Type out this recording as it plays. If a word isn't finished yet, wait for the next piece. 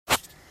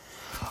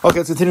Okay,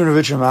 let's continue with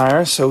Itche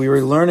Meyer. So we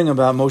were learning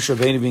about Moshe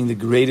Rabbeinu being the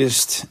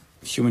greatest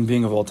human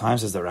being of all time,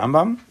 says the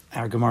Rambam.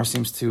 Our Gemara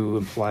seems to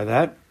imply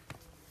that.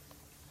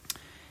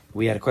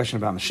 We had a question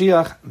about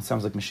Mashiach. It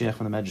sounds like Mashiach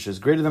from the Medrash is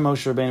greater than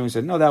Moshe Rabbeinu. We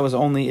said, no, that was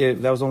only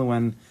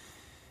when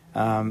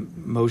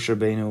Moshe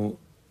Rabbeinu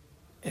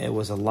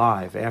was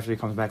alive. After he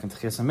comes back into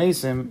Chesed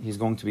Mesim, he's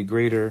going to be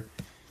greater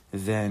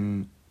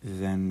than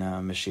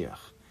Mashiach.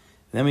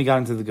 Then we got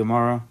into the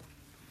Gemara.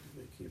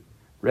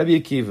 Rabbi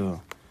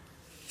Akiva.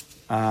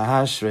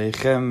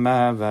 Hashreichem,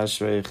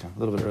 Hashreichem. A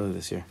little bit early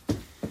this year.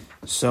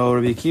 So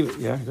Rabbi Akiva,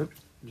 yeah, good.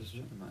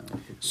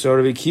 So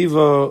Rabbi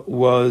Akiva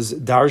was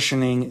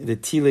darshaning the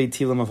Tilei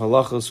Tilim of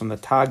Halachos from the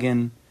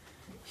Tagin.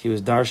 He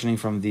was darshaning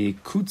from the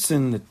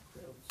Kutzin, the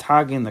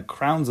Tagin, the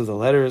crowns of the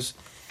letters.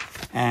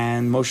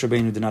 And Moshe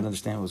Rabbeinu did not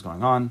understand what was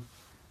going on.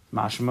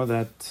 Mashma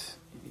that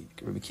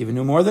Rabbi Akiva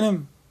knew more than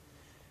him.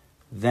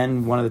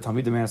 Then one of the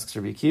Talmidim asks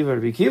Rabbi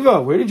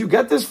Akiva, where did you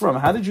get this from?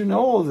 How did you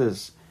know all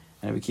this?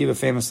 And Rabbi Akiva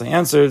famously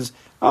answers,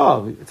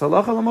 it's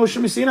halacha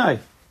l'Moshe Sinai.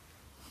 It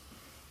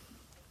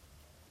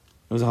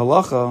was a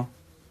halacha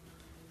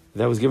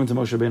that was given to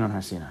Moshe Rabbeinu on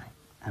Har Sinai.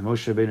 And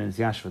Moshe Rabbeinu is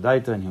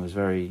Yashvadaita, and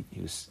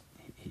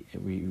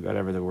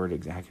whatever the word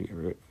exactly,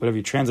 whatever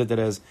you translate that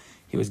as,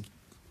 he was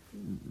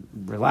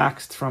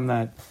relaxed from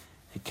that.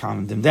 It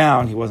calmed him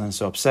down. He wasn't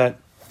so upset.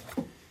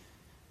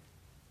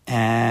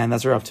 And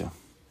that's what we're up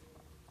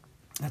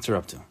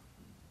to.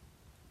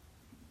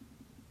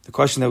 The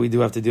question that we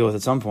do have to deal with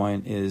at some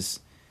point is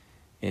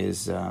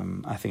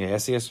I think I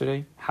asked you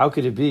yesterday, how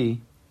could it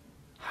be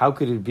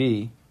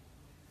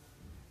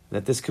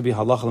that this could be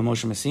halacha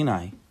l'Moshe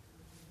Sinai,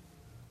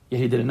 yet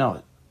he didn't know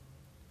it?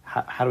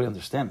 How do we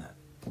understand that?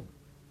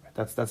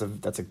 That's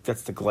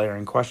the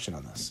glaring question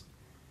on this.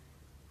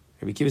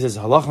 Rabbi Akiva says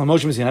halacha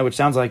l'Moshe Sinai, which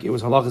sounds like it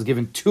was halachas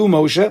given to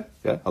Moshe,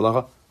 yeah,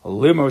 halacha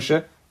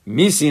l'Moshe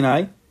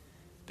Sinai,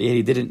 but yet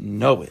he didn't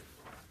know it.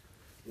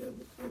 Yeah,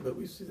 but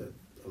we see that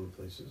other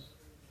places.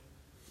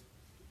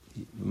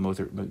 The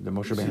Moshe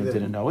Rabbeinu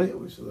didn't know it. Yeah,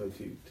 we saw that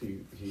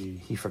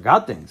he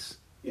forgot things.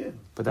 Yeah,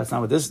 but that's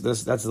not what this.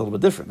 That's a little bit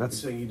different.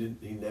 That's You're saying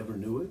he never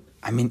knew it.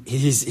 I mean,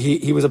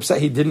 he was upset.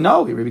 He didn't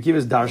know. Rabbi Akiva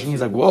is darshing.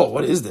 He's like, whoa,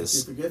 what is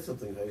this? If you forget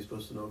something, how are you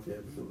supposed to know if you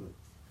ever knew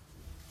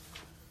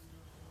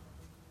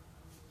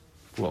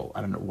it? Whoa, I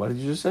don't know. What did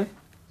you just say?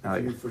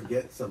 If you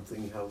forget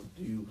something, how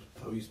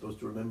are you supposed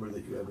to remember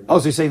that you ever knew? Oh,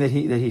 so you're saying that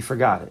he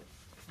forgot it?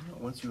 No,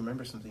 once you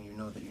remember something, you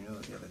know that you know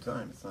it the other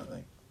time. It's not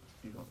like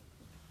you don't.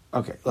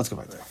 Okay, let's go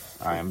back there.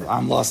 All right,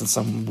 I'm lost in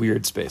some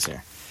weird space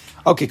here.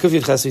 Okay,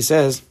 Kufiyat Chesvi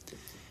says,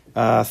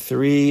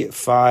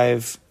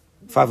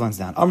 5 lines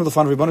down. Amr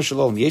l'fan Ribbon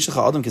Shalom,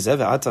 Yeshecha Adam Kezev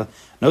Ata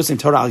Nosim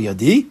Torah Al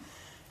Yadi.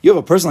 You have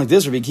a person like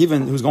this, Rabbi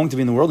Akiva, who's going to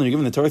be in the world, and you're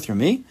giving the Torah through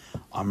me.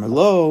 Amr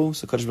lo.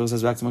 So Kadosh Baruch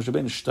says back to Moshe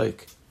Rabbeinu,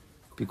 Shtoik,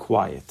 be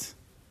quiet.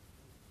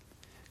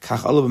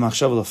 Kach Alu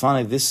b'machshav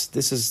l'fanei. This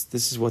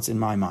is what's in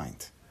my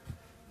mind.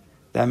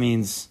 That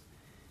means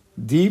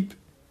deep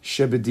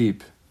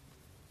shebedeep.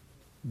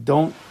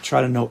 Don't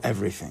try to know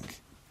everything.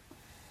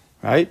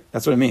 Right?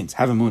 That's what it means.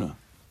 Have emunah.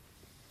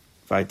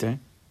 Right there.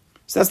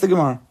 So that's the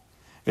Gemara.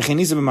 The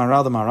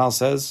Maharal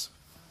says,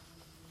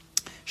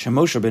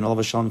 Shemoshe ben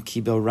Olav Shalom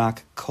kibel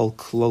rak kol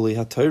kloli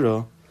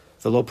haTorah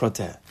v'lo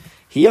proteh.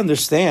 He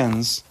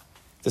understands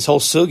this whole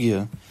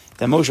sugya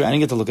that Moshe, I didn't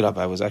get to look it up.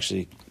 I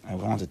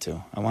wanted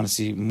to. I want to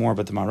see more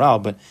about the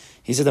Maharal, but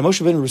he said that Moshe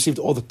Rabbeinu received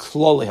all the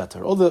kloli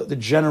haTorah, all the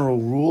general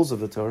rules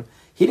of the Torah.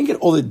 He didn't get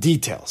all the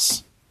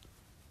details.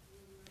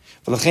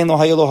 So he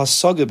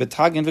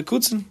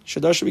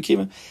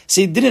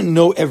didn't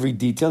know every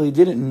detail. He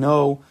didn't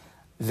know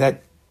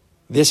that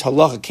this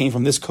halacha came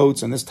from this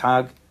coats and this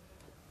tag.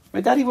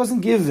 Right? That he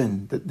wasn't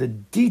given the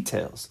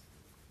details,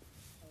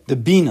 the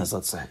binas,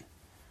 let's say.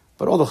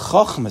 But all the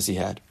chachmas he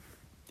had,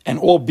 and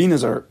all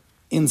binas are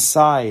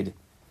inside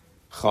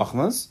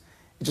chachmas,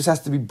 it just has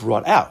to be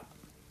brought out.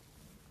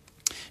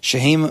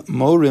 Shehem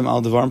morim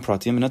al devarim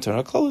pratim in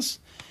Torah klaus.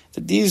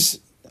 That these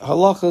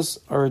halachas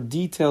are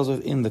details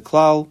within the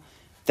klal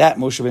that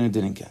Moshe Rabbeinu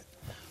didn't get.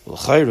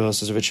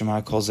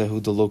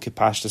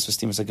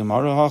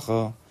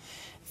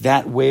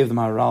 That way of the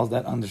Maharal,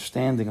 that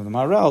understanding of the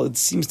Maharal, it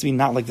seems to be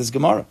not like this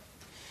Gemara.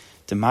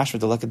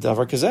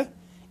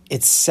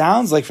 It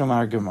sounds like from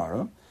our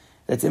Gemara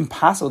that it's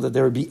impossible that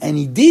there would be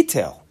any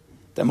detail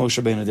that Moshe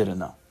Rabbeinu didn't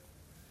know.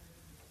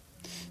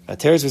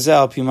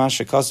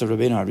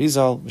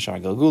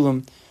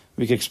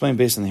 We can explain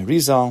based on the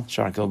Rizal,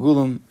 Shar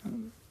Galgulim.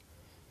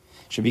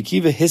 Rabbi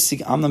Akiva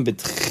hisig amnam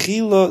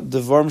betchila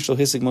devarim shel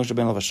hisig Moshe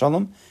ben Olav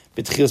Shalom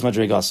betchilas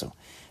madregaso.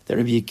 That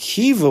Rabbi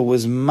Akiva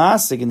was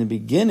masig in the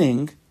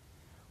beginning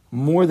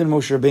more than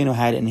Moshe Rabbeinu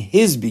had in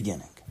his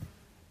beginning.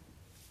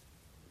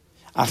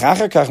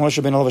 Achachar kach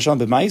Moshe ben Olav Shalom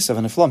b'maisav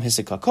and iflam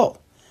hisig kakol.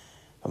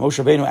 But Moshe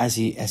Rabbeinu, as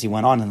he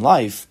went on in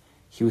life,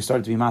 he was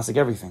started to be masig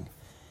everything.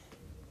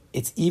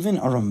 It's even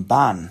a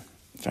Ramban,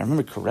 if I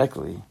remember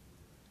correctly,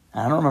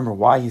 and I don't remember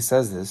why he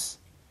says this,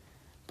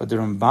 but the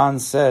Ramban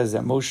says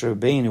that Moshe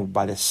Rabbeinu,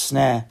 by the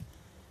Sneh,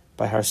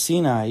 by Har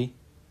Sinai,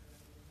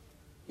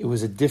 it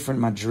was a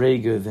different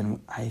madrega than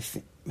I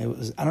think. I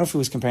don't know if he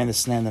was comparing the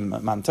Sneh and the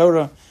Matan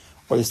Torah,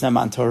 or the Sneh and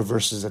Matan Torah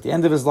verses at the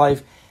end of his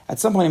life. At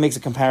some point, he makes a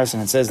comparison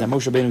and says that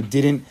Moshe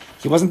Rabbeinu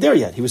he wasn't there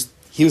yet. He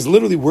was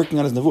literally working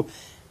on his nevuah.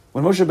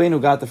 When Moshe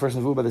Rabbeinu got the first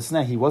nevuah by the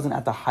Sneh, he wasn't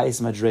at the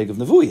highest madreg of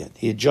nevuah yet.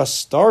 He had just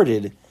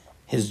started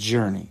his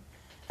journey.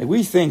 Like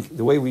we think,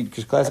 the way we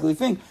classically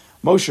think,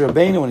 Moshe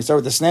Rabbeinu, when he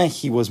started with the Sneh,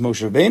 he was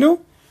Moshe Rabbeinu.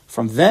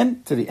 From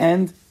then to the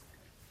end,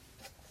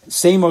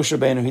 same Moshe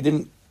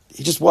Rabbeinu.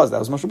 He just was. That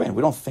was Moshe Rabbeinu.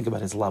 We don't think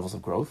about his levels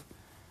of growth.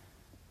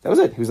 That was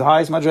it. He was the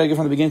highest madrega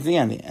from the beginning to the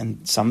end.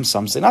 And some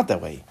say not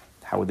that way.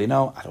 How would they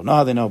know? I don't know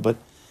how they know. But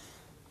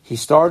he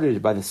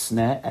started by the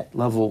Sneh at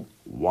level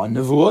 1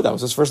 nevuah. That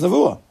was his first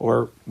nevuah,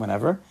 or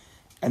whenever.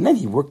 And then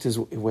he worked his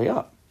way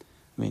up.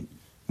 I mean,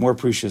 more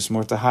precious,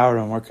 more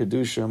tahara, more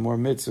kedusha, more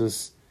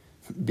mitzvahs,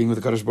 being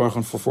with the Kadosh Baruch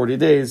Hu for 40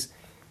 days.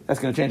 That's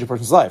going to change a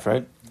person's life,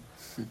 right?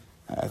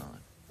 What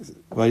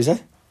do you say?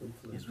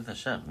 He's with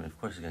Hashem. I mean,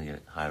 of course, he's going to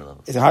get higher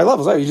levels. It's a high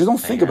level, right? You just don't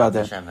think about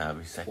that. Hashem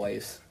every second.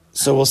 Twice.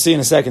 So we'll see in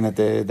a second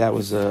that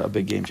was a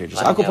big game changer.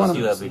 So I can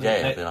you every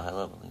day at a high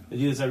level.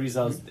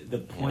 The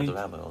point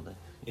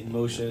in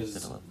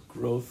Moshe's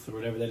growth, or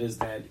whatever that is,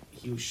 that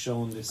he was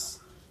shown this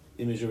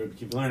image of Rabbi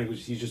Akiva learning,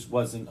 which he just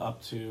wasn't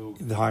up to.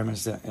 The higher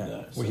minister,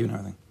 where he and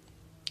everything.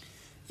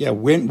 Yeah,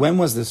 when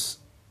was this?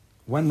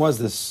 When was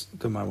this?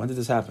 Gemara? When did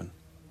this happen?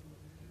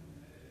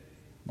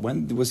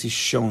 When was he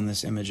shown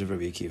this image of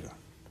Rabbi Akiva?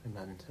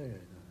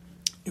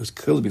 It was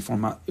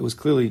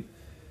clearly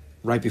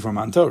right before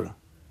Matan Torah.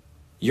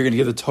 You're going to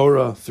give the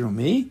Torah through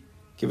me?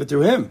 Give it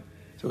through him.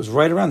 So it was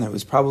right around there. It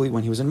was probably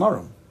when he was in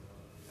Marum.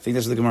 I think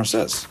that's what the Gemara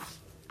says.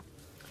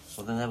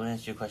 Well, then that would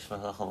answer your question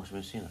about Halachah Moshe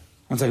Messina.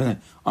 One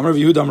second. Amar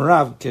Yehuda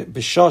Amarav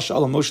B'Shash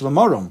Ala Moshe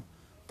Lamarum.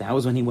 That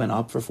was when he went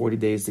up for 40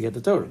 days to get the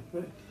Torah.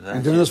 Right.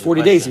 And during those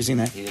 40 days, you've seen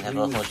that. He didn't have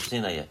Halachah Moshe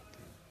Messina yet.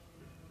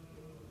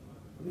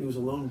 He was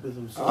alone with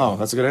himself. Oh,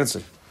 that's a good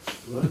answer.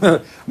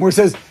 Moore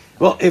says,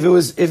 well, if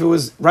it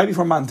was right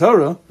before Matan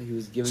Torah,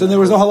 so there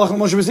was no Halachah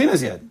Moshe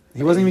Messinas yet.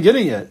 He wasn't even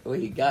getting it yet. Well,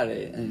 he got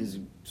it, and he's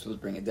supposed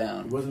to bring it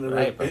down. It wasn't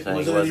Right,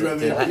 any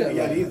Rabbi Akiva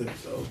yet either.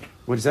 So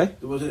What did you say?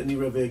 there wasn't any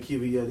Rabbi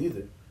Akiva yet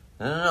either.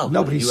 No.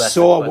 No, but he you asked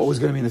saw that what was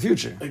question. going to be in the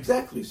future.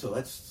 Exactly. So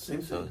that's the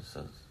same thing.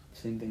 So,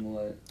 Same thing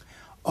what?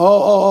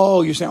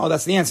 Oh, you're saying,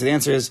 that's the answer. The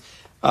answer is,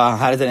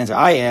 how did that answer?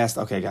 I asked,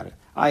 okay, got it.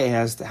 I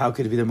asked, how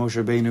could it be the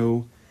Moshe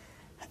Rabbeinu?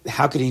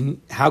 How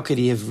could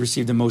he have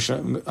received the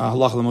Moshe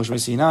Halachah Moshe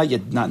Messina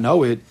yet not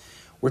know it?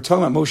 We're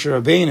talking about Moshe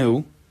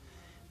Rabbeinu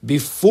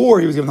before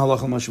he was given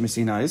Halachah Moshe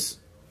Messina.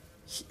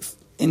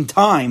 In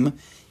time,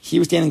 he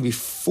was standing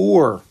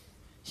before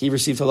he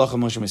received Halachah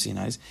Moshe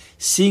Messina,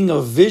 seeing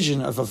a vision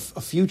of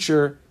a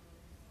future.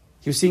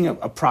 He was seeing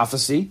a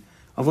prophecy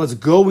of what's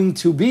going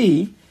to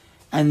be,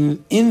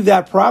 and in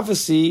that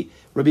prophecy,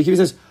 Rabbi Akiva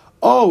says,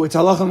 "Oh, it's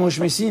Halachah Moshe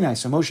Messina."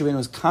 So Moshe Rabbeinu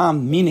was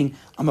calm, meaning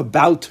I'm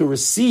about to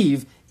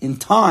receive in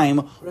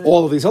time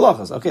all of these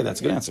halachas. Okay,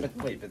 that's a good answer.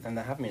 But then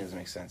the half meaning doesn't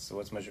make sense. So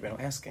what's Moshe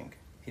Rabbeinu asking?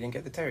 He didn't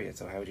get the Torah yet,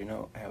 so how would you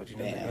know? How would you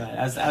know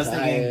that?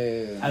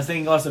 I was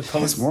thinking also That's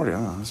quotes. more. I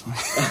don't know.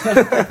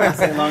 That's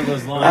Something along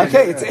those lines.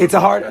 okay, it's a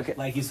hard. Okay.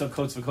 Like he saw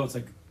quotes for quotes.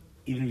 Like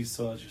even if you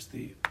saw just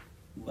the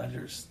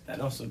letters,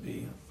 that'd also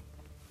be.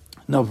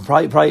 No,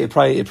 it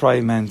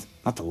probably meant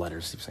not the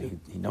letters. He was saying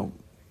he know.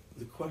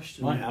 The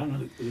question. Why? I don't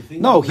know. The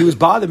thing No, he was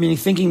bothered, meaning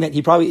thinking that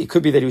it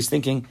could be that he was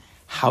thinking,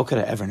 how could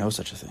I ever know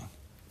such a thing?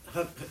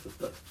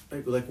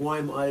 Like, why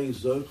am I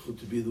Zochel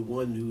to be the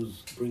one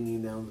who's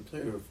bringing down the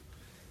Torah?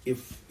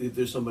 If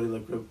there's somebody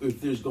like if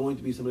there's going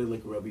to be somebody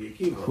like Rabbi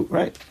Akiva,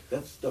 Right.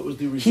 That was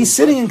the original. He's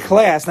sitting in question.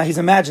 class now. He's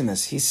imagined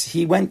this. He's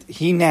sitting.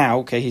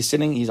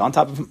 He's on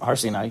top of Har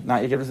Sinai,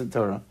 not yet given the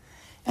Torah,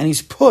 and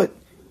he's put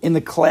in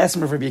the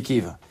classroom of Rabbi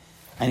Akiva,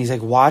 and he's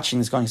like watching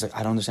this going. He's like,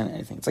 I don't understand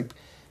anything. It's like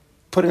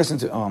putting us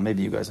into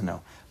maybe you guys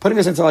know, putting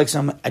us into like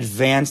some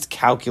advanced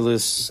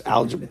calculus,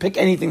 algebra. Pick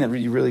anything that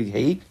you really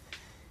hate,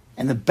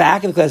 and the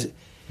back of the class,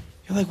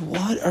 you're like,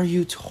 what are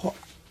you talking?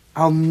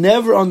 I'll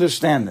never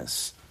understand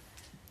this.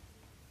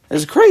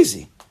 It's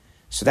crazy.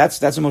 So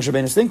that's what Moshe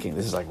Rabbeinu is thinking.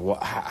 This is like,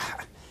 what?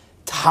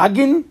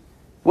 Tagin?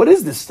 What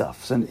is this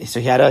stuff? So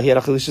he had a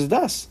chilishas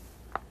das.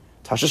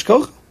 Tashash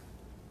koch.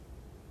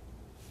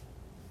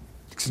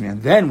 Excuse me.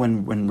 And then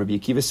when Rabbi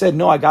Akiva said,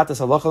 no, I got this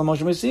halacha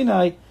Moshe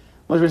Messina,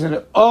 Moshe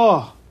said,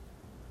 oh,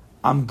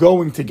 I'm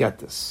going to get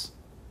this.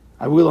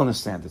 I will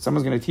understand it.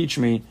 Someone's going to teach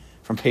me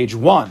from page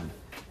 1.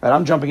 Right?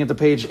 I'm jumping into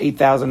page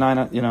 8,000. I'm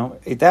going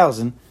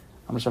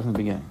to start from the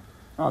beginning.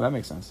 Oh, that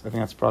makes sense. I think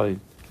that's probably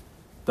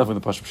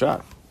definitely the Pashup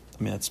shot.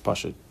 I mean, that's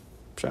Pashup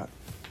shot.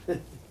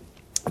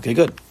 Okay,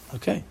 good.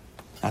 Okay.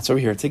 That's why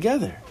we're here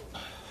together.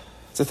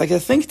 It's like a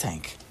think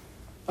tank.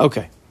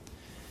 Okay.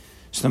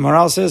 So the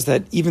moral says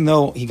that even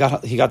though he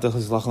got the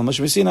Halachah Moshe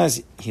Messina,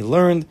 he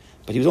learned,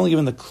 but he was only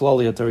given the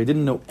Klali Torah. He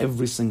didn't know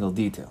every single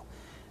detail.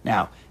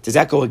 Now, does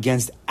that go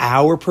against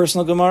our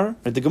personal Gemara?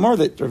 Right? The Gemara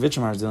that Rav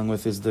Itche is dealing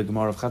with is the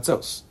Gemara of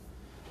Chatzos.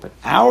 But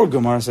our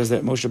Gemara says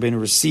that Moshe Rabbeinu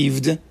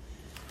received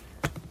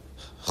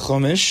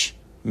Chumash,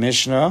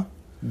 Mishnah,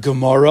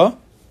 Gemara.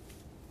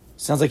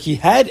 Sounds like he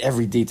had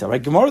every detail,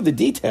 right? Gemara, the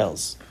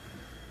details.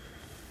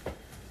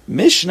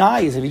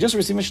 Mishnayos, if you just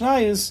received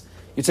Mishnayos,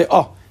 you'd say,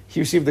 oh, he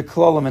received the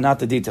klolim and not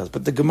the details.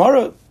 But the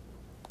Gemara's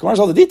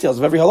all the details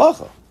of every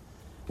halacha.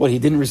 What, he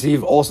didn't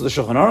receive also the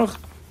Shulchan Aruch?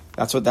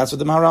 That's what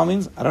the Maharal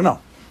means? I don't know.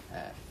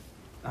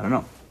 I don't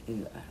know.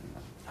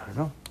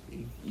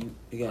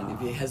 Again, if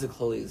he has a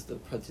klolis, the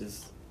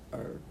pratis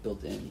are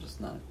built in, just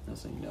not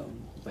necessarily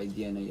known. By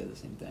DNA, you have the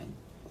same thing.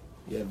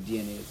 You have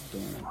DNA that's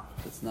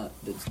dormant.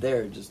 That's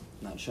there, just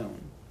not shown.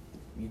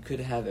 You could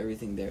have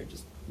everything there,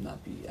 just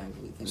not be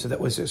actively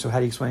thinking. So how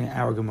do you explain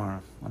our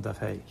Gemara on Daf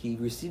Hey? He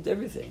received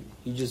everything.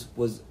 He just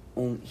was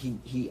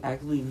he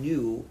actively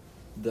knew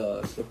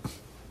the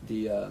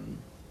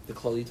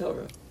Klali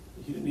Torah.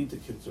 He didn't need the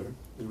kitzur.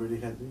 He already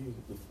had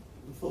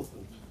the full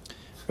thing.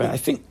 But I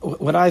think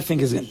what I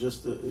think is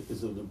just to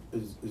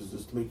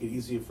make it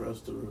easier for us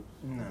to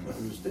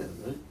understand,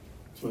 right?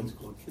 That's why it's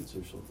called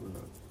kitzur shulchan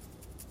aruch.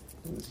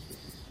 We're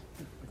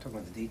talking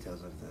about the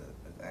details of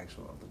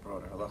the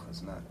broader halacha.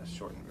 It's not a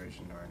shortened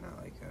version or not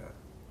like.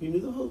 He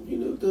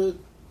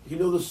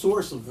knew the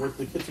source of what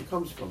the kitzur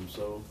comes from,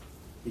 so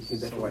he can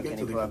definitely get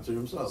to the kitzur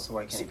himself. So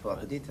why can't he pull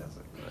out the details?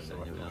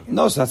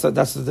 no. So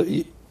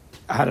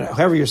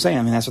however you're saying.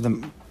 I mean, that's what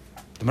the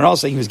Maharal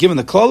is saying. He was given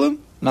the klolim,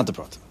 not the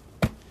pratim.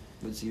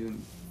 It's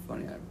even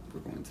funny.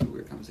 We're going into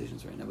weird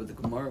conversations right now, but the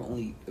Gemara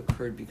only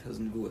occurred because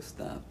Nebuah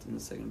stopped in the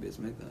second Beis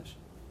Mikdash.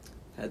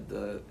 Had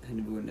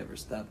Nebuah never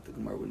stopped, the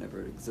Gemara would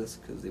never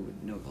exist because they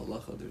would know the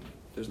halacha.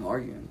 There's no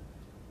arguing.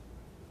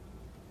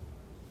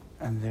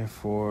 And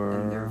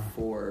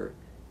therefore,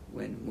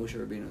 when Moshe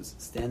Rabbeinu was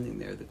standing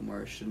there, the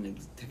Gemara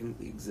shouldn't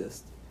technically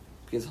exist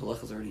because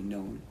halacha is already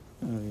known.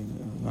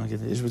 You want to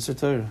get the Ishbitzer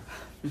Torah?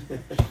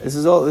 This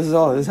is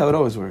how it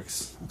always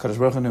works. Kadosh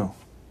Baruch Hu knew.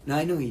 No,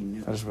 I know he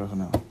knew. Kadosh Baruch Hu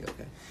knew.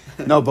 Okay.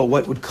 No, but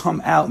what would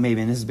come out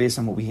maybe, and this is based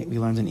on what we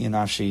learned in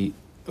Iyanashi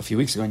a few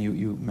weeks ago, and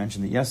you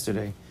mentioned it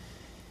yesterday.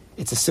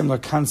 It's a similar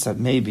concept,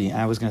 maybe.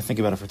 I was going to think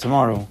about it for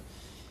tomorrow.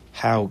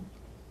 How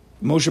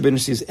Moshe Rabbeinu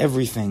sees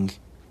everything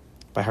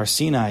by Har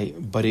Sinai,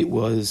 but it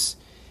was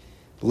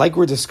like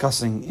we're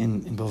discussing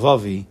in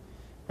Bavavi.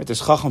 Right?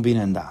 There's Chacham,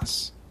 Bina, and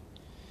Das.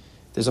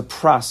 There's a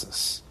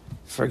process.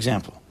 For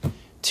example,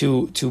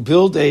 to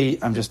build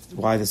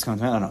why this comes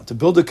to me, I don't know. To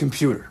build a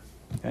computer,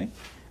 okay?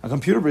 A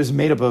computer is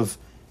made up of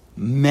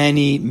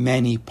many,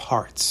 many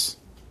parts.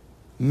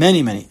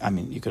 Many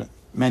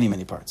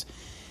parts.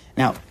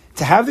 Now,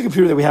 to have the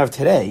computer that we have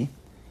today,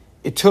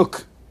 it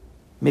took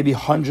maybe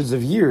hundreds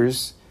of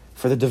years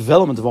for the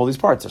development of all these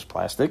parts. There's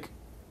plastic,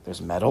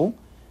 there's metal,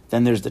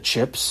 then there's the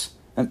chips,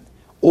 and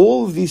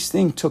all of these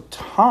things took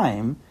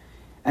time,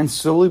 and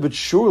slowly but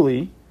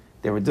surely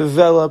they were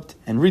developed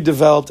and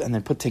redeveloped and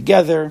then put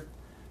together.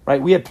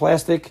 Right? We had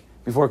plastic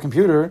before a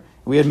computer,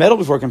 we had metal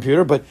before a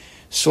computer, but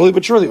slowly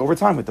but surely, over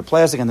time, with the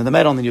plastic and then the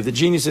metal, and then you have the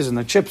geniuses and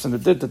the chips and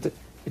it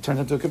turns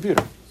into a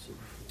computer.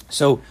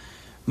 So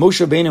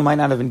Moshe Rabbeinu might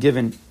not have been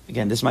given.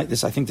 Again, I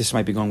think this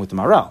might be going with the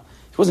Maharal.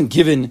 He wasn't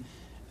given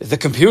the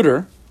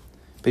computer,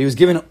 but he was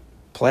given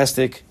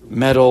plastic,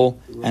 metal,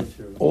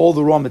 and all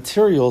the raw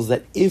materials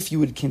that if you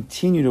would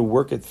continue to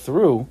work it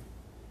through,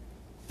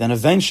 then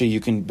eventually you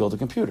can build a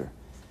computer.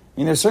 I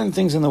mean, there's certain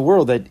things in the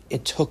world that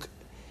it took,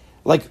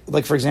 like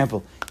for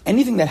example,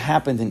 anything that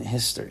happened in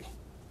history.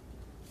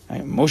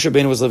 Right? Moshe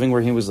Rabbeinu was living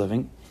where he was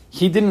living.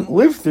 He didn't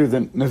live through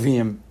the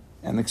Nevi'im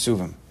and the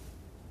Ksuvim.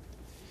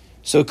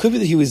 So it could be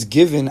that he was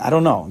given, I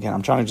don't know, again,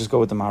 I'm trying to just go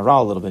with the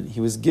Maharal a little bit.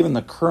 He was given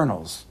the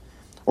kernels,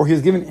 or he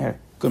was given,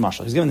 good mashal,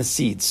 he was given the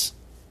seeds.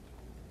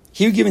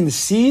 He was given the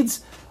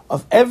seeds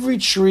of every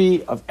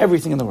tree, of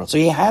everything in the world. So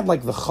he had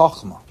like the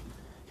chachma,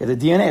 he had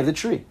the DNA of the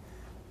tree.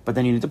 But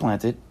then you need to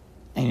plant it,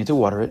 and you need to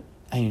water it,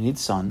 and you need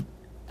sun,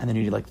 and then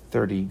you need like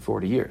 30,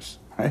 40 years,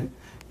 right?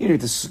 You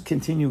need to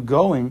continue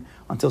going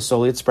until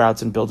slowly it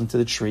sprouts and builds into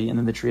the tree, and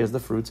then the tree has the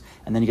fruits,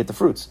 and then you get the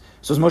fruits.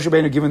 So is Moshe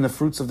Rabbeinu given the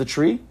fruits of the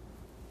tree?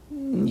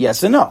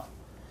 Yes and no.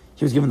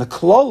 He was given the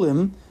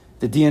klolim,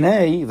 the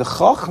DNA, the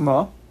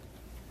chachma,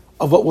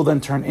 of what will then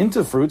turn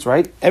into fruits,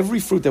 right? Every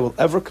fruit that will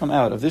ever come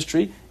out of this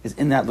tree is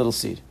in that little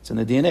seed. It's in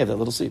the DNA of that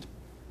little seed.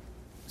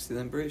 See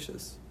then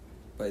Bereshis.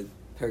 By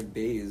Perek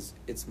Beis,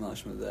 it's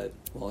mashma that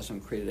while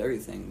Hashem created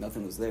everything,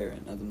 nothing was there,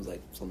 and Adam's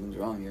like, something's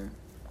wrong here.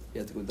 You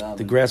have to go down.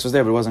 The grass was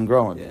there, but it wasn't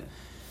growing. Yeah.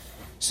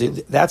 So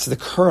that's the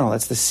kernel,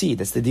 that's the seed,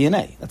 that's the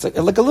DNA. That's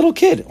like a little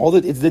kid.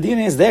 The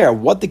DNA is there.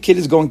 What the kid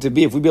is going to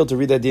be, if we be able to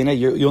read that DNA,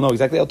 you'll know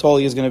exactly how tall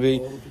he is going to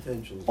be.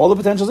 All the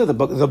potentials there. The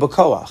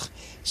bekoach.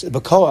 So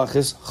bekoach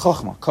is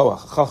chachma,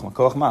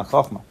 koach ma,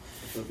 chachma.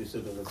 So you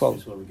said that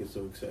that's why we get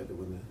so excited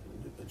when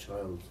a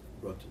child is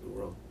brought to the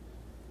world.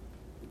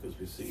 Because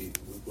we see,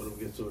 what do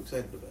we get so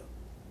excited about?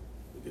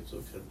 We get so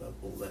excited about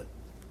all that.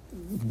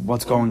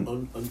 What's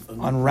going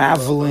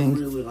unraveling.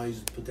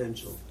 Unrealized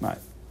potential. Right.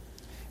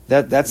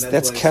 That's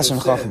Kesem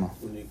Chachma.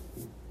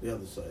 The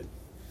other side,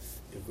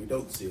 if we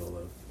don't see all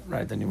that,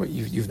 right? Then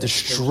you've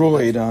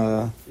destroyed.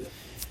 The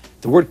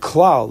word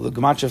klal, the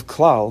gematria of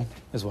klal,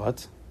 is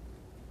what?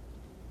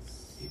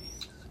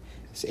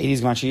 It's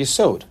 80s gematria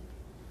yesod.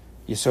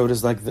 Yesod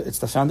is like it's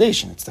the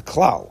foundation. It's the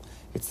klal.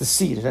 It's the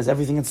seed. It has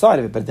everything inside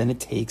of it. But then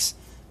it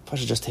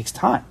just takes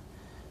time.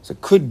 So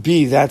it could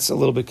be that's a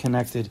little bit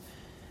connected.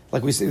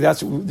 Like we say,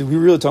 we're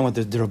really talking about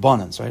the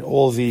Dirabbanans, right?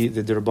 All the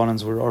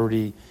Dirabbanans were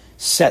already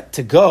set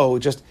to go.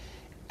 Just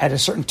at a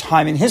certain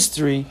time in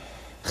history,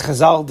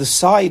 Chazal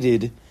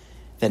decided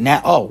that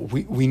now,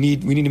 we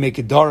need to make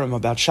a darim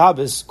about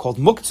Shabbos called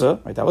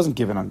Muktzah, right? That wasn't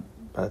given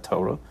by the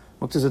Torah.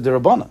 Muktzah is a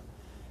Dirabbanan.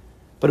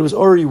 But it was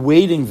already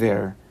waiting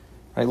there,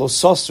 right? Lo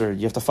Sosser,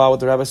 you have to follow what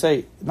the rabbis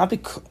say. Not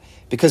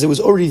because it was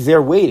already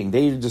there waiting.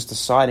 They were just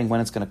deciding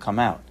when it's going to come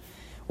out.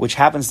 Which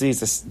happens to be,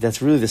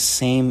 that's really the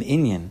same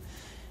inyan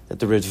that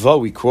the Ritva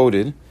we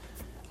quoted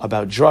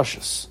about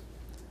drushes,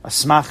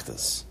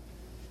 asmachtas.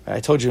 Right? I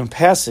told you in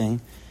passing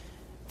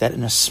that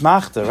in a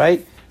smachta,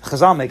 right?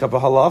 Chazal make up a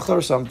halacha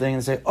or something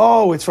and say,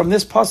 it's from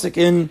this pasuk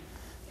in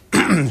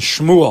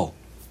Shmuel.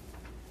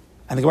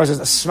 And the Gemara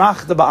says,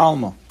 asmachta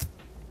ba'alma.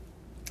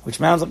 Which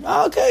sounds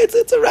like, okay,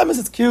 it's a remez,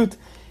 it's cute.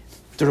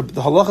 The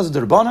halacha is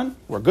a derbanan,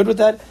 we're good with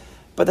that.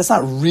 But that's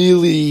not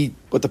really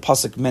what the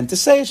pasuk meant to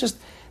say. It's just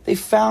they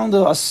found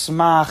a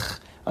smach,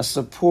 a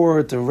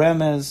support, a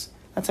remez.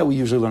 That's how we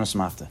usually learn a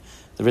smachta.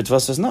 The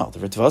Ritva says no. The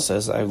Ritva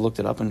says, I looked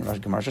it up in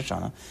Gemara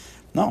Shoshana.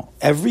 No,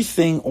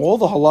 everything, all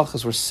the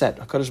halachas were set.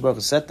 HaKadosh Baruch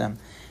Hu set them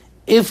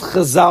if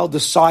Chazal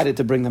decided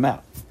to bring them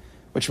out.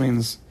 Which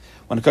means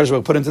when HaKadosh Baruch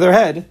Hu put into their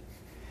head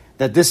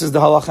that this is the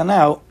halacha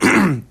now,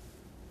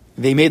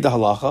 they made the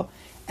halacha,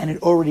 and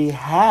it already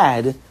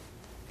had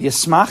the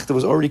asmach that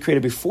was already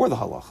created before the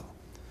halacha.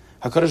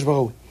 HaKadosh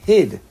Baruch Hu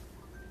hid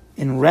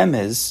in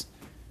remez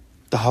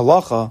the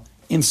halacha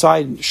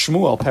inside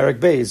Shmuel, Perek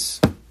Beis,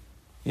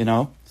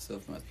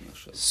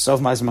 Sof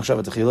Ma'aseh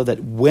Machshava Techila,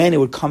 that when it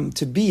would come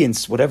to be in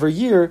whatever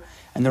year,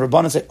 and the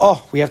Rabbanan say,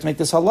 we have to make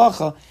this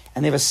halacha,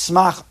 and they have a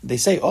smach, they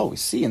say, we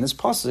see in this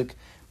pasuk,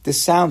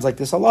 this sounds like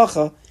this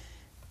halacha.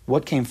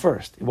 What came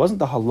first? It wasn't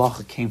the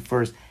halacha came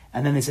first,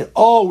 and then they said,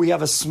 we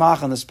have a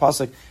smach on this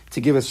pasuk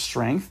to give us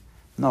strength.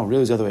 No,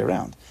 really it's the other way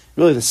around.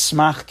 Really the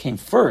smach came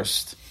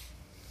first.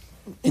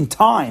 In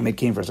time it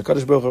came first. The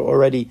HaKadosh Baruch Hu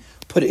already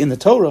put it in the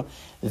Torah.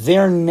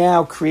 They're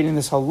now creating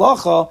this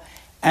halacha,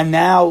 and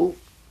now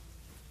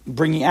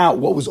bringing out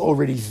what was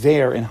already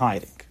there in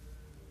hiding.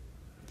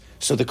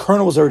 So the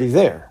kernel was already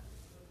there.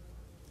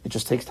 It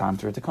just takes time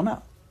for it to come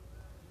out.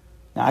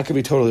 Now, I could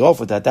be totally off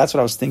with that. That's what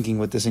I was thinking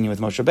with this in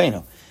with Moshe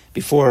Rabbeinu.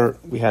 Before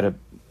we had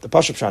the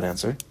Pashup shot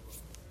answer,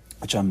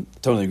 which I'm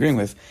totally agreeing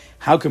with.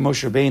 How could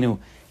Moshe Rabbeinu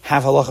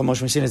have halacha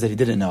Moshe Messinas that he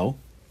didn't know?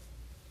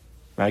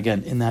 Right,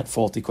 again, in that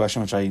faulty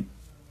question,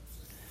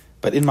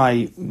 but in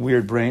my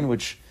weird brain,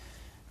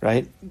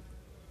 right,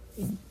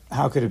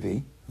 how could it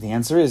be? The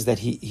answer is that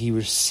he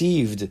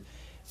received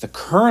the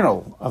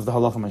kernel of the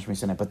halacha Moshe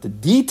Messinas, but the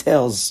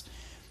details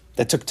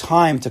that took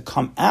time to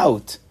come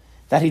out,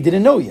 that he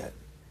didn't know yet.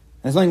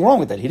 There's nothing wrong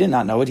with that. He did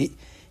not know it.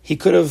 He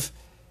could have,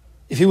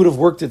 if he would have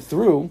worked it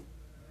through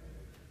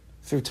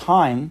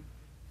time,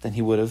 then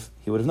he would have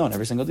known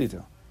every single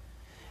detail.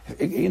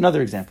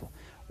 Another example.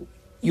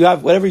 You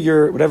have whatever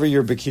your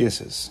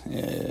bekias is.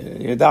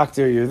 You're a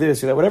doctor, you're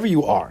this, you're that, whatever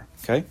you are,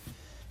 okay?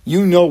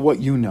 You know what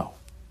you know.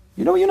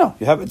 You know what you know.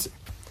 You have it.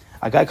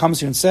 A guy comes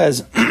to you and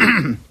says,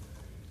 I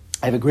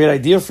have a great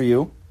idea for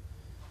you,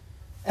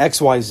 X,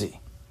 Y, Z.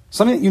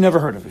 Something that you never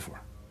heard of before.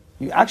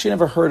 You actually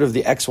never heard of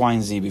the X, Y,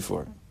 and Z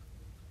before.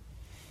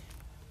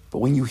 But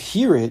when you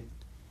hear it,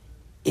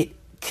 it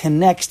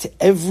connects to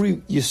every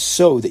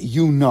yesod that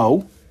you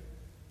know,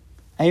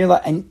 and you're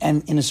like, and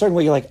in a certain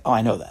way, you're like,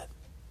 I know that.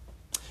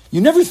 You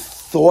never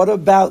thought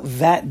about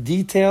that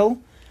detail,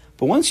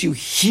 but once you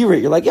hear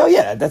it, you're like,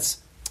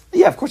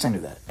 of course I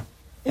knew that.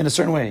 In a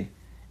certain way,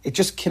 it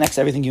just connects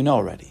everything you know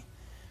already.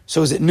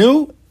 So is it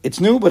new? It's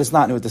new, but it's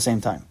not new at the same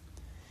time.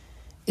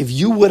 If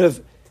you would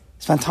have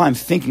spent time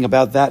thinking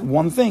about that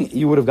one thing,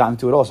 you would have gotten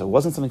to it also. It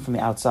wasn't something from the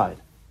outside.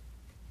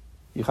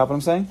 You cop what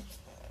I'm saying?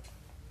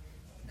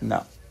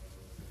 No.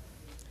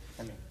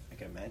 I mean, I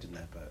can imagine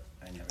that, but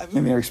I never.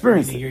 Maybe you're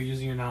experiencing. You're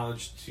using your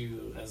knowledge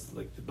as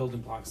like the building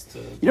blocks to.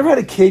 You never had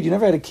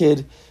a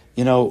kid,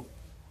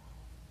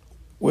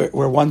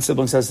 where one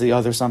sibling says to the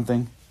other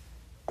something,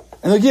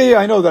 and like,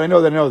 I know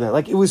that.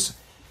 Like it was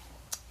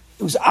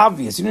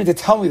obvious. You didn't need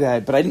to tell me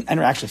that, but I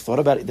never actually thought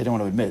about it. They don't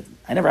want to admit.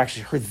 I never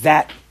actually heard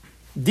that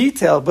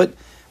detail, but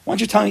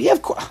once you're telling me,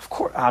 of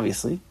course,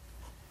 obviously.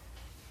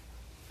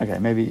 Okay,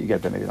 maybe you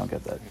get that, maybe you don't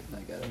get that. I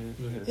get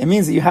it. It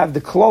means that you have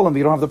the klolim, but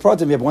you don't have the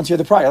pratim yet, but once you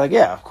hear the prat, you're like,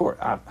 of course.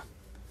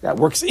 That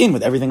works in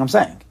with everything I'm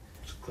saying.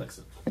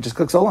 It just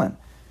clicks all in.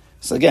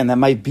 So again, that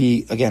might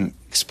be,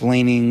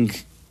 expanding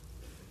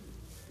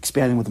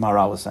what the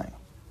Maharal was saying,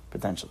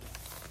 potentially.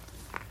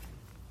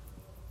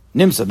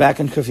 Nimsa,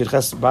 back in Kuf Yud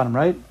Ches, bottom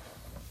right.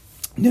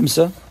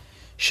 Nimsa,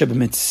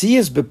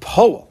 shebemetzias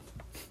bepoel,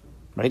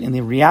 right, in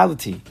the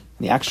reality, in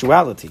the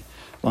actuality.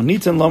 Lo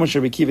nitan lo Moshe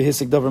Rabbi Akiva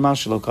hisik davar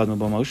mashe lo kadmu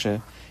bo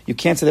Moshe. You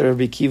can't say that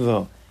Rabbi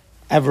Akiva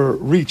ever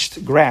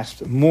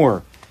grasped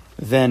more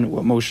than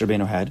what Moshe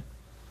Rabbeinu had.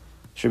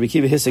 Rabbi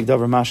Akiva hisik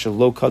davar mashe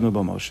lo kadmu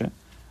bo Moshe.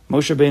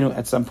 Moshe Rabbeinu,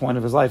 at some point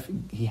of his life,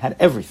 he had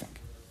everything.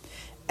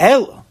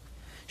 Ela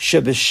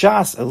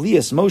shebeshas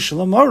Elias Moshe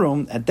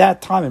lamarom, at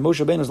that time in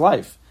Moshe Rabbeinu's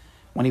life,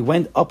 when he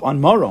went up on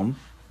Marom,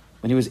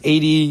 when he was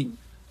 80,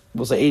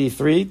 we'll say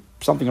 83,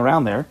 something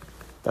around there.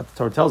 That the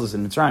Torah tells us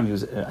in Mitzrayim, he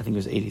was, I think he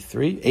was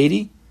 83,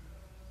 80?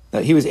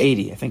 No, he was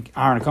 80. I think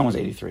Aaron Cohen was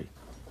 83.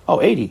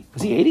 Oh, 80.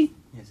 Was he 80?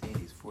 Yes, 80.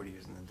 He's 40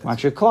 years in the desert.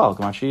 Gematriyah Klal,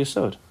 Gematriyah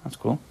Yesod. That's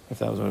cool, if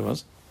that was what it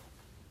was.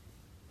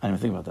 I didn't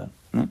even think about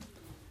that.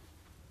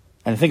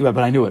 I didn't think about it,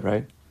 but I knew it,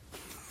 right?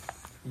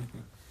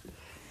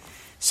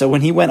 So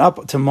when he went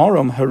up to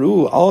Morom,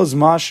 Haru, Oz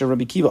Masha,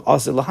 Rabbi Akiva,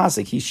 Asir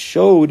Lahasik, he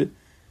showed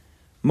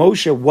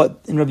Moshe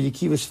what in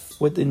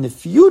the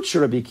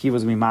future Rabbi Akiva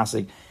was going to be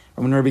masik,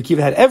 when Rabbi Akiva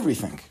had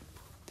everything.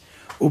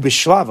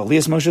 Ubishlava,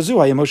 Lias Moshe Zu,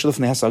 Ayah Moshe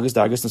Lefnei Hasagas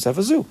Dargas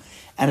Nosef Zu.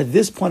 And at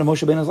this point of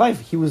Moshe Rabbeinu's life,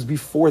 he was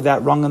before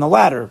that rung on the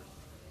ladder.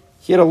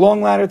 He had a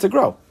long ladder to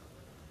grow.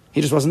 He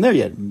just wasn't there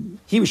yet.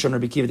 He was showing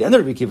Rabbi Akiva at the end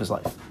of Rabbi Akiva's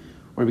life,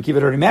 where Rabbi Akiva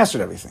had already mastered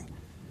everything.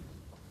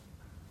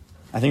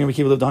 I think Rabbi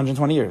Akiva lived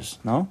 120 years,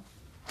 no?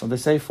 What did they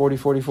say? 40,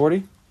 40,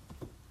 40?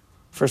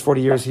 First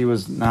 40 years he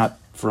was not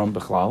from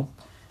Bechlal.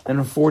 Then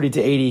from 40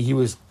 to 80 he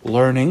was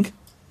learning.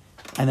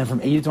 And then from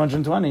 80 to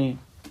 120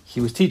 he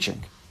was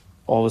teaching.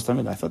 All this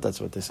time. I thought that's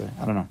what they say.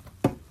 I don't know.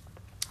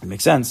 It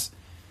makes sense.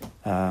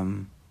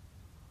 Maybe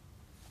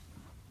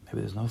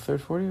there's no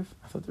third 40th?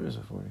 I thought there is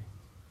a 40.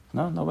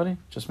 No? Nobody?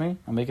 Just me?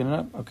 I'm making it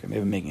up? Okay, maybe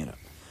I'm making it up.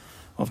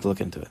 We'll have to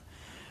look into it.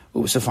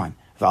 Ooh, so fine.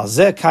 That's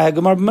where the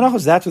Gemara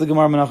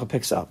Menacha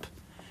picks up.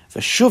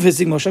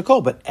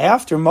 But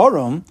after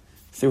Morom,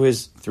 through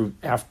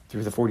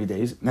the 40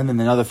 days, and then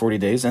another 40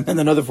 days, and then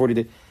another 40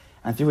 days,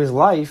 and through his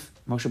life,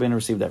 Moshe Rabbeinu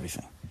received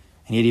everything.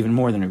 And he had even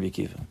more than Rabbi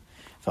Akiva.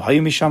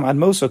 From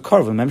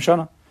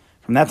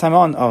that time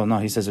on, oh no,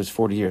 he says it's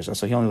 40 years.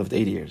 So he only lived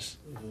 80 years.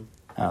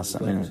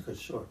 Mm-hmm. It was cut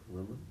short,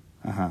 remember?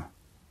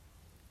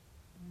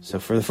 So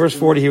for the first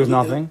 40, he was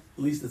nothing.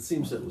 At least it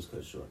seems that it was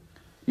cut short.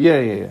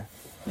 Yeah.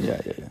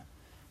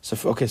 So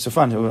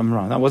fine, I'm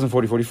wrong. That wasn't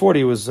 40.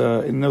 It was,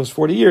 in those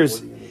 40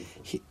 years,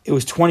 it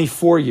was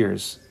 24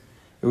 years.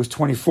 It was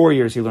 24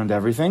 years he learned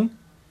everything.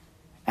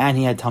 And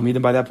he had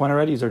Talmidim by that point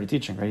already. He's already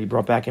teaching, right? He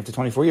brought back, after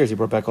 24 years, he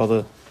brought back all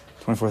the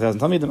 24,000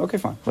 Talmidim. Okay,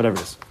 fine. Whatever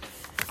it is.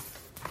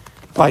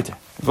 Weiter.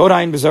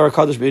 Vodayin b'Zohar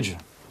Kadosh b'Itche.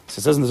 So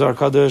it says in the Zohar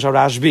Kadosh,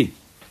 Rashbi. It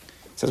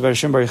says by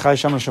Hashem Baruch Chai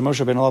Shamar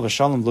Shemoshe ben Olav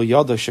Shalom lo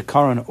yada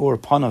shekaran or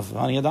panav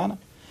ani yadana.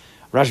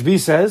 Rashbi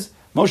says,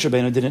 Moshe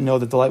Rabbeinu didn't know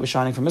that the light was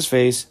shining from his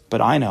face,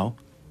 but I know,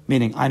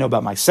 meaning I know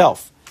about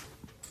myself,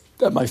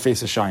 that my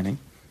face is shining.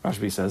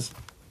 Rashbi says.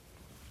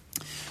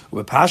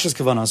 With Pasha's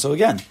Kavanah, so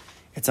again,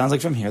 it sounds like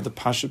from here, the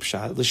Pasha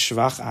Pshat,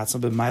 l'shvach atzma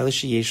b'mayla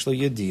sheyesh lo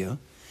yediyah,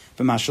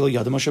 b'masha lo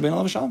yada Moshe Rabbeinu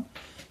Olav Shalom.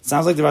 It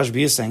sounds like the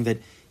Rashbi is saying that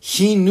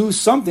he knew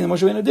something that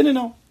Moshe Rabbeinu didn't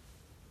know.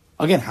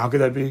 Again, how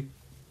could that be?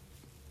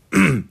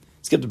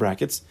 Skip the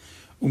brackets.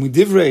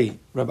 Umidivrei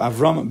Rabbi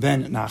Avram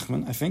ben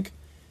Nachman, I think,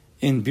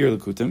 in Bir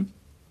Lekutim,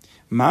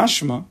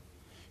 mashma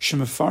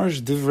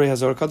shemefarish divrei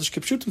hazar kadosh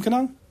kipshutim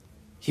kanal.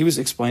 He was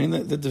explaining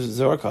that the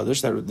Zohar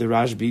Kadosh, that the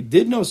Rashbi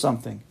did know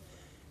something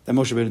that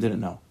Moshe Rabbeinu didn't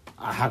know.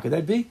 How could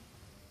that be?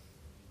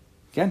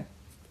 Again,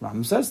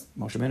 Rambam says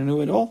Moshe Rabbeinu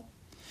knew it all.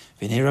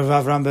 V'nei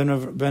Rav Avram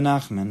ben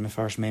Nachman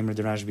mefarish meimer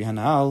de Rashbi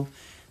hanal.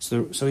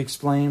 So he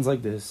explains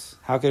like this.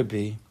 How could it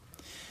be?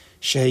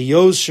 Since the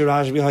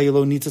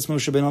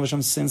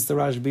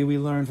Rashbi we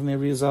learned from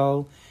Rabbi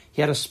Yisrael,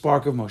 he had a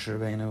spark of Moshe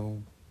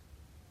Rabbeinu.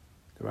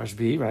 The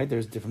Rashbi, right?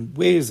 There's different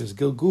ways. There's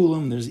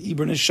Gilgulim. There's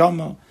Ibn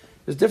Neshama.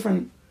 There's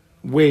different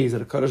ways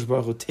that a Kadosh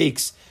Baruch Hu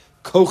takes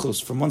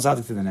kochos from one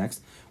tzaddik to the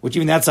next, which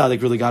even that tzaddik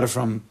really got it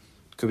from.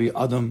 Could be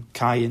Adam,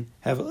 Kayin,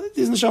 Hevel.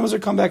 These neshamas are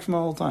come back from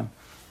all the time.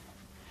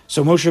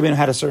 So Moshe Rabbeinu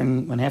had a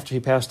certain, when after he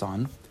passed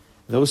on,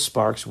 those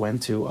sparks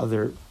went to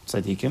other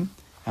tzaddikim,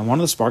 and one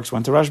of the sparks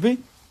went to Rashbi.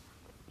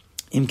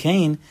 In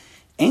Cain,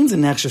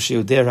 therefore,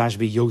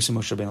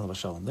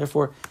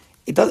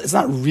 it's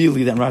not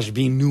really that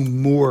Rashbi knew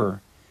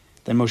more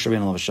than Moshe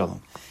Rabbeinu Olav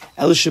Shalom.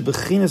 Moshe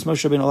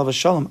Rabbeinu Olav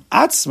Shalom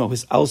atzmo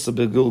his alsa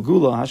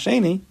begulgula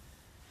hasheni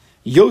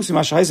yosim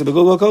hashayisa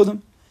begulgula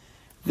kodem.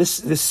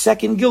 This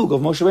second gilgul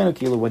of Moshe Rabbeinu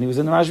Kilo, when he was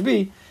in the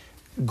Rashbi,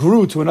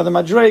 grew to another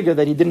madrega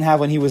that he didn't have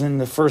when he was in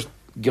the first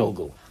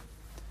gilgul.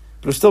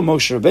 But it was still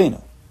Moshe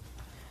Rabbeinu,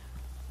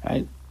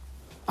 right?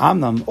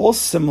 Amnam, all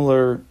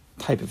similar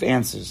type of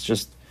answers,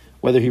 just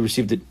whether he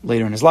received it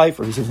later in his life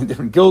or received it in a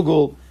different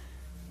gilgul,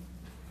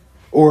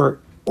 or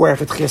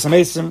after Tchias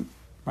HaMesim,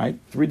 right?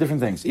 Three different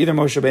things. Either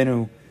Moshe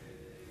Rabbeinu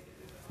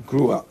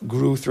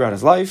grew throughout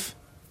his life,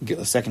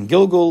 a second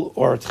gilgul,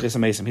 or Tchias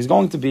HaMesim. He's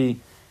going to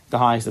be the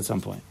highest at some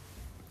point.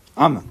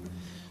 Amen.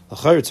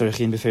 It's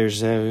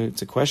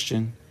a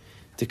question.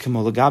 Right?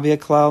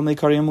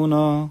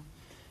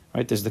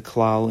 There's the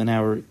klal in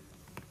our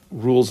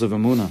rules of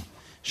Emunah.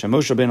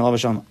 Moshe Rabbeinu Olav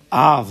Shalom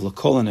av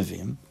l'kol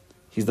hanavim.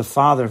 He's the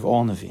father of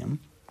all Nevi'im.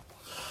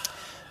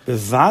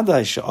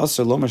 Bevadai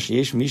she'asar lo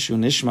sheyesh mishu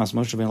nishmas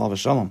Moshe Rabbeinu Olav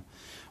Shalom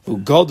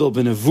u'gadol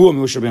b'nevuah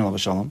Moshe Rabbeinu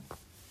Olav Shalom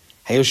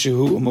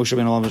hayoshehu Moshe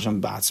Rabbeinu Olav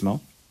Shalom ba'atzmo.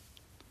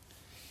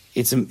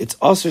 It's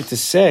also to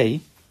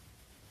say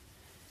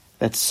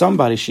that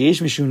somebody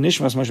sheyesh mishu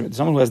nishmas Moshe,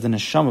 someone who has the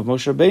neshama of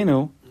Moshe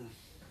Rabbeinu,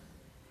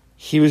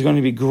 he was going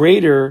to be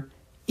greater,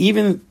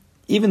 even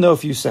though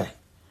if you say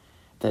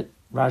that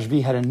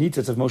Rashbi had a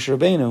nitzitz of Moshe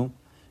Rabbeinu,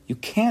 you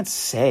can't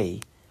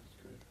say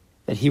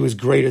that he was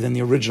greater than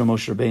the original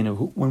Moshe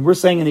Rabbeinu. When we're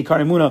saying in the Ikar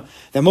Emunah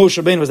that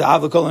Moshe Rabbeinu was the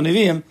Av L'Kol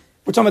HaNeviim,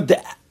 we're talking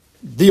about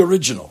the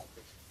original.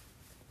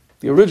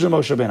 The original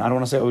Moshe Rabbeinu. I don't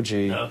want to say OG.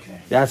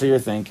 Okay. That's what you're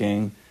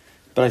thinking,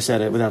 but I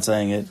said it without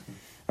saying it.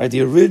 Right?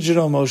 The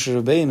original Moshe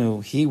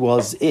Rabbeinu, he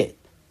was it.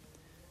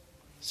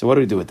 So what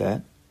do we do with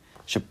that?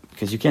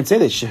 Because you can't say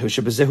that.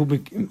 Shebezehu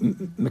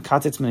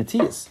mekatetz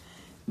menetiyas.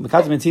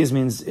 Mekatetz menetiyas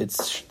means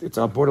it's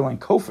a borderline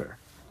kofar.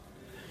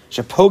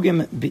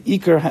 Shepogim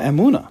beikar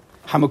ha'emuna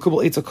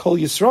hamakubal etza kol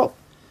Yisrael.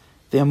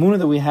 The emuna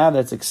that we have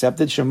that's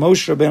accepted.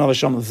 Shemoshe Rabbeinu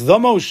Hashem, the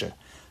Moshe,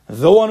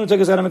 the one who took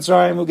us out of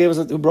Mitzrayim,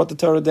 who brought the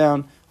Torah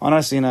down on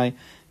our Sinai.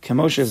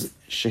 Kemoshe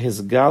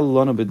shehizgal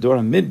lanu bedor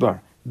midbar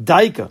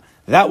daika.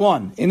 That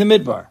one in the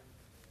midbar,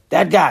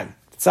 that guy,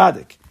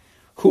 tzaddik,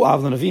 who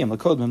av l'naviyim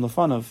l'kodmim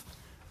l'fanav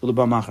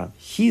u'lebar machrav.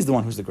 He's the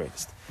one who's the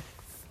greatest.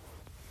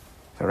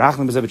 So Rav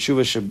Itche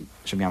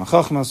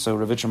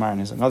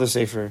Meyer is another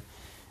sefer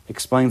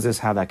explains this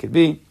how that could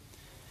be.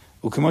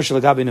 Just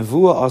like by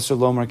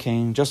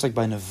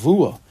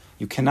Nevuah,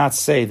 you cannot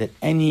say that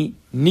any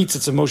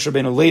nitzitz of Moshe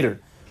Rabbeinu later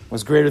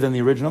was greater than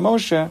the original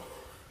Moshe.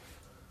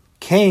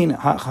 Can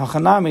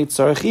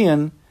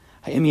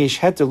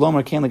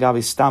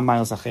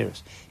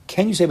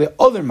you say by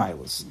other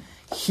milos?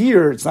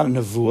 Here, it's not a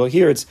Nevuah.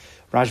 Here, it's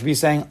Rashbi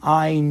saying,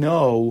 I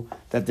know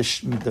that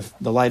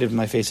the light of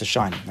my face is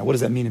shining. Now, what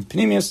does that mean in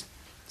Pneumius?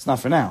 It's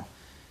not for now.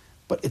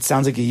 But it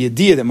sounds like a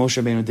yediyah that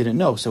Moshe Rabbeinu didn't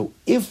know. So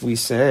if we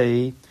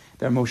say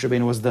that Moshe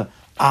Rabbeinu was the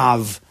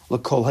Av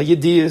L'Kol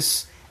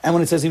HaYediyas, and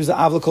when it says he was the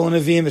Av L'Kol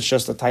HaNeviim, it's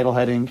just a title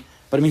heading,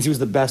 but it means he was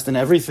the best in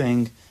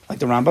everything, like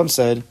the Rambam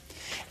said.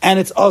 And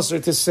it's also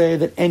to say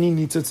that any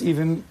nitzitz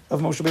even of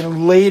Moshe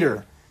Rabbeinu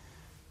later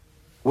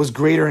was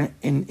greater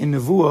in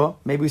Nevuah.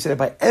 Maybe we said it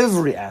by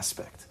every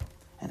aspect.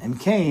 And in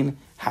Cain,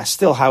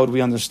 how would we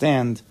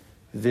understand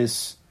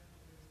this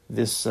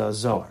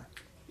Zohar?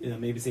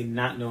 Maybe say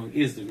not knowing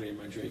is the great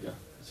Madriga.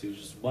 So he was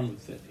just one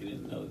with it. He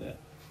didn't know that.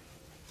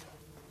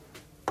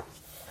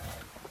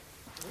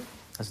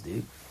 That's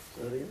deep.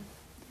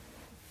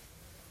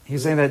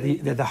 He's saying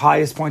that the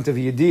highest point of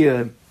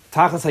Yediyah,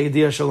 Tachas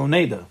HaYediyah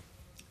Shaloneda,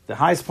 the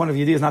highest point of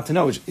Yediyah is not to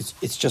know.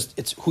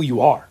 It's who you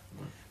are.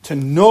 To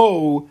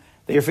know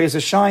that your face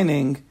is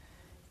shining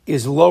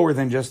is lower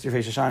than just your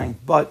face is shining.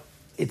 But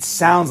it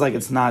sounds like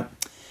it's not.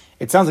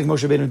 It sounds like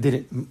Moshe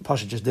Rabbeinu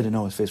Pasha just didn't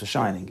know his face was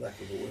shining. Lack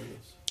of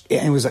awareness.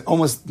 And it was like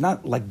almost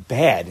not like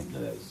bad,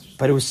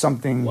 but it was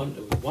something. It was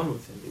one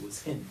with him. It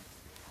was him.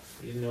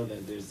 He didn't know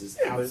that there's this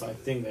outside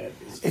thing that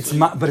is.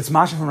 But it's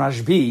Masha from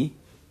Rashbi.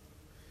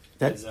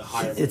 That it's a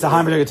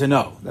high Madriga to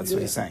know. That's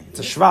what he's saying. It's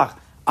a shvach.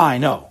 I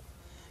know.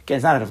 Again,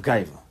 it's not out of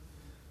gaiva.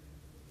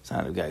 It's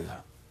not out of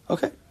gaiva.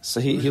 Okay, so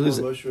he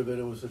loses. Moshe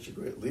Rabbeinu was such a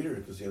great leader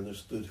because he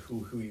understood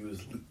who he was.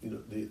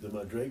 The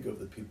madrega of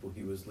the people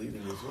he was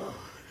leading as well.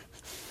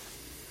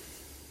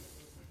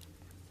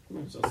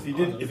 So if he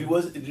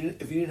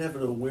didn't have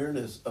an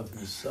awareness of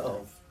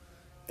himself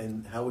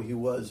and how he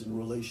was in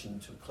relation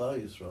to Klal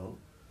Yisrael,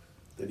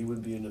 then he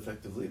wouldn't be an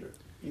effective leader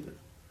either.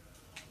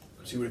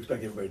 So you would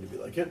expect everybody to be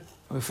like him.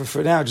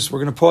 For now, we're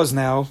going to pause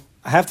now.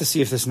 I have to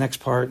see if this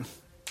next part,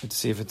 to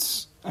see if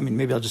it's. I mean,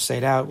 maybe I'll just say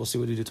it out. We'll see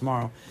what we do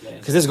tomorrow.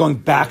 Because this is going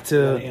back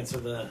to answer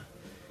the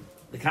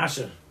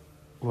kasha.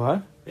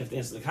 What? You have to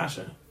answer the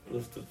kasha.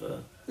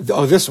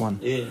 This one.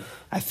 Yeah.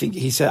 I think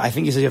he said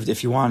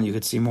if you want, you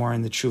could see more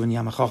in the Tshuva and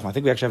Yama Chachma. I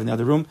think we actually have it in the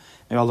other room.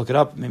 Maybe I'll look it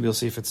up. Maybe we'll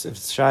see if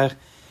it's shaykh,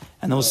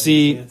 and then we'll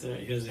see. Here's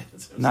the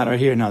answer. Not right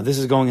here. No, this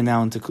is going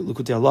now into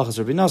Likutei Halachos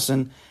Rabbi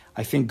Nosson.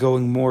 I think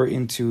going more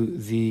into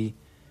the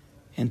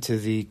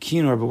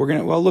Kinor, but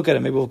we'll look at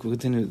it. Maybe we'll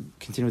continue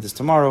with this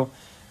tomorrow,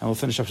 and we'll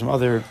finish up some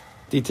other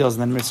details,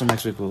 and then Mitzvah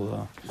next week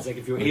we'll. It's like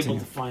if you're able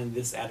to find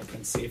this out of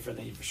Prince Sefer,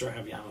 then you for sure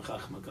have Yama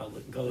Chachma. Go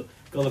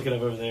look it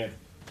up over there.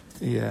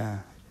 Yeah,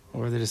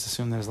 or they just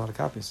assume there's a lot of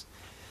copies.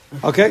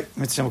 Okay,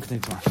 Mitzvah will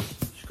continue tomorrow.